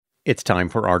It's time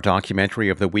for our documentary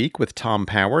of the week with Tom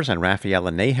Powers and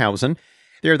Raffaella Neihausen.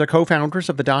 They're the co-founders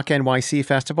of the Doc NYC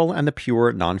Festival and the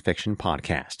Pure Nonfiction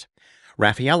Podcast.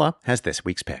 Raffaella has this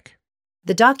week's pick.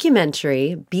 The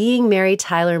documentary, Being Mary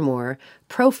Tyler Moore,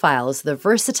 profiles the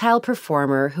versatile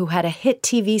performer who had a hit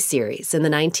TV series in the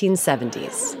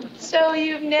 1970s. So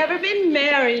you've never been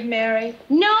married, Mary?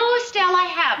 No, Estelle, I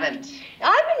haven't.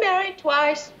 I've been married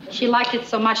twice. She liked it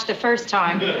so much the first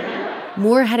time.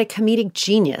 Moore had a comedic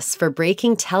genius for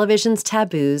breaking television's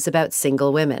taboos about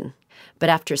single women. But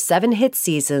after 7 hit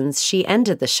seasons, she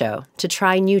ended the show to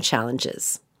try new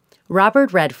challenges.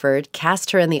 Robert Redford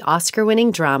cast her in the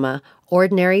Oscar-winning drama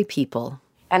Ordinary People.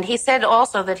 And he said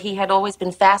also that he had always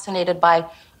been fascinated by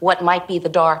what might be the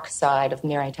dark side of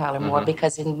Mary Tyler Moore,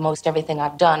 because in most everything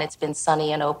I've done, it's been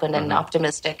sunny and open and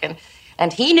optimistic.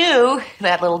 And he knew,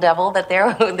 that little devil, that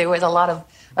there was a lot of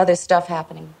other stuff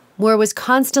happening. Moore was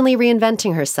constantly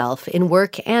reinventing herself in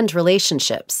work and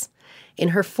relationships. In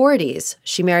her 40s,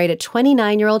 she married a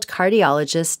 29-year-old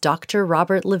cardiologist, Dr.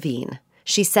 Robert Levine.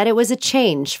 She said it was a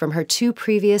change from her 2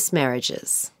 previous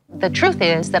marriages. The truth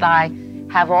is that I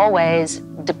have always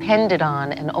depended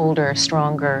on an older,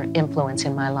 stronger influence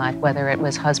in my life, whether it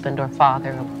was husband or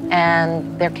father.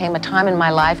 And there came a time in my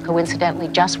life, coincidentally,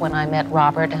 just when I met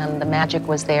Robert and the magic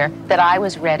was there, that I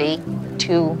was ready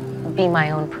to be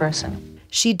my own person.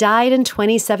 She died in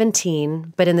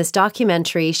 2017, but in this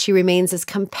documentary, she remains as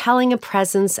compelling a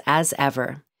presence as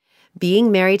ever.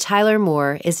 Being Mary Tyler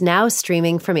Moore is now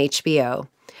streaming from HBO.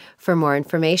 For more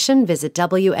information, visit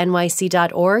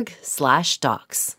wnyc.org/docs.